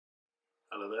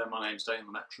Hello there, my name's Dane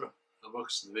Lemaitre. Welcome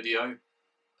to the video,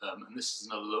 and this is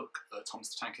another look at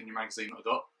Thomas the Tank Engine magazine that I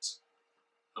got.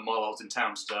 And while I was in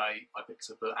town today, I picked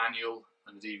up an annual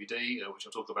and a DVD, which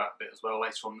I'll talk about a bit as well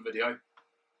later on in the video.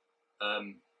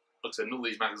 Like I said, all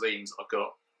these magazines I've got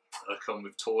come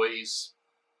with toys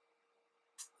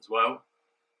as well,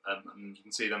 and you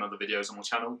can see them other videos on my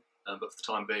channel. But for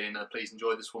the time being, please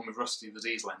enjoy this one with Rusty the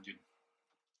Diesel Engine.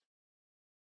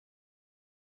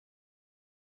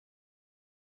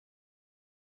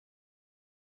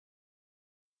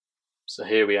 So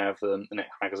here we have the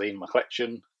next magazine in my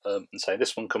collection, and say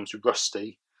this one comes with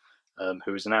Rusty,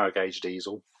 who is an hour gauge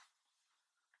diesel.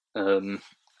 So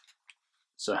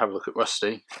have a look at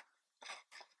Rusty.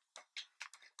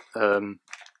 I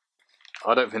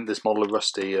don't think this model of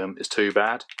Rusty is too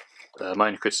bad. My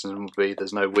only criticism would be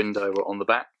there's no window on the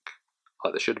back,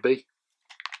 like there should be.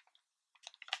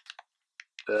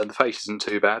 The face isn't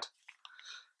too bad.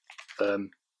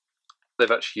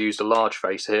 They've actually used a large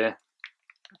face here.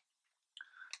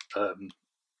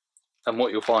 And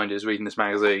what you'll find is, reading this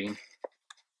magazine,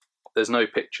 there's no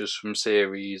pictures from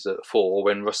series 4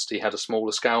 when Rusty had a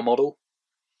smaller scale model,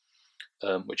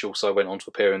 which also went on to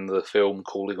appear in the film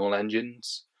Calling All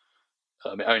Engines.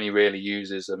 It only really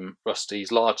uses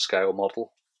Rusty's large scale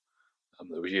model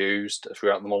that was used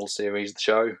throughout the model series of the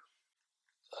show.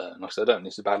 Like I said, I don't think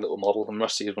it's a bad little model, and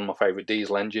Rusty is one of my favourite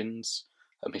diesel engines.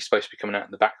 He's supposed to be coming out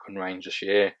in the Bachmann range this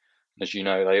year. As you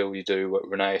know, they already do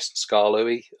Rheneas and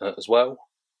Scar-Louis as well.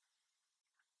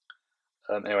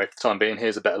 Anyway, for the time being,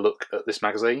 here's a better look at this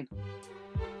magazine.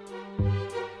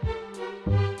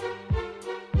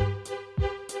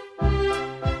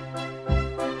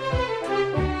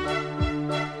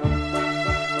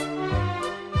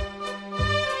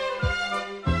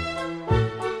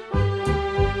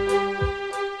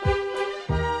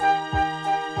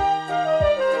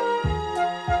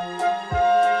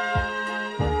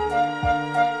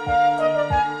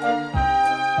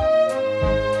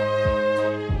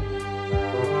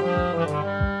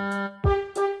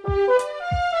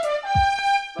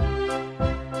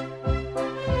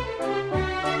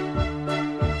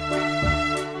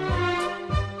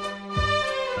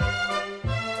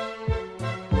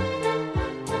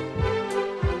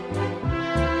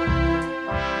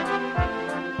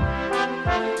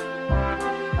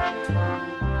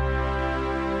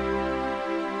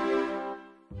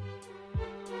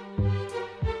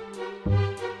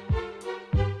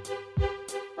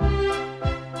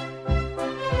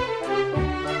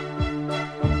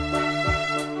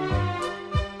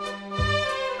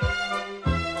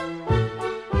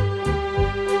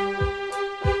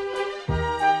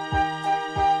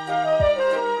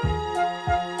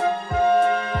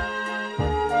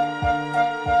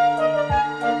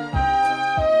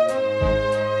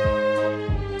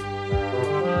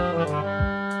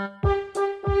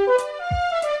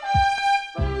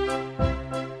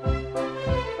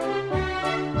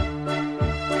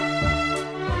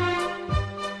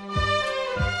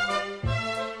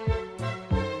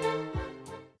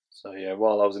 So yeah,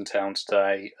 while I was in town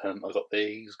today, I got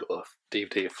these. Got a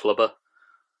DVD of Flubber.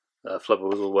 Flubber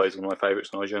was always one of my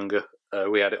favourites when I was younger.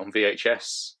 We had it on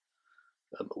VHS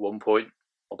at one point.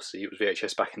 Obviously, it was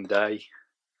VHS back in the day.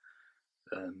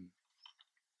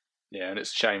 Yeah, and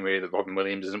it's a shame really that Robin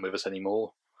Williams isn't with us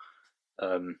anymore.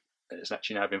 It's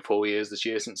actually now been 4 years this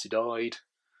year since he died.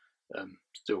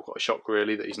 Still quite a shock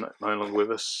really that he's no longer with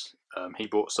us. He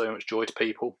brought so much joy to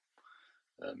people.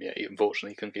 Yeah, he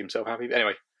unfortunately couldn't keep himself happy. But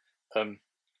anyway,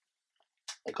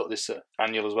 I got this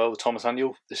annual as well, the Thomas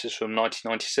annual. This is from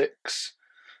 1996.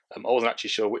 I wasn't actually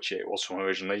sure which year it was from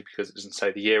originally because it doesn't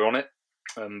say the year on it.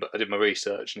 But I did my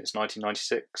research and it's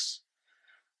 1996.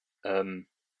 And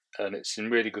it's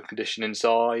in really good condition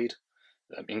inside.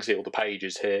 You can see all the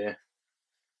pages here.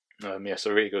 Yeah,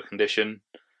 so really good condition.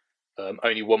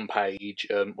 Only one page,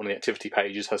 one of the activity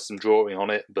pages, has some drawing on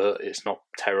it, but it's not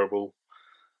terrible.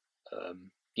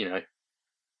 You know.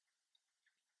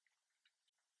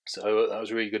 So that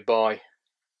was a really good buy.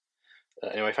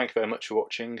 Anyway, thank you very much for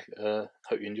watching.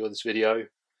 Hope you enjoyed this video.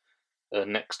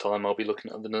 Next time I'll be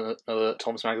looking at another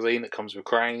Thomas magazine that comes with a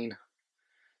crane.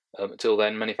 Until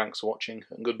then, many thanks for watching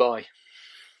and goodbye.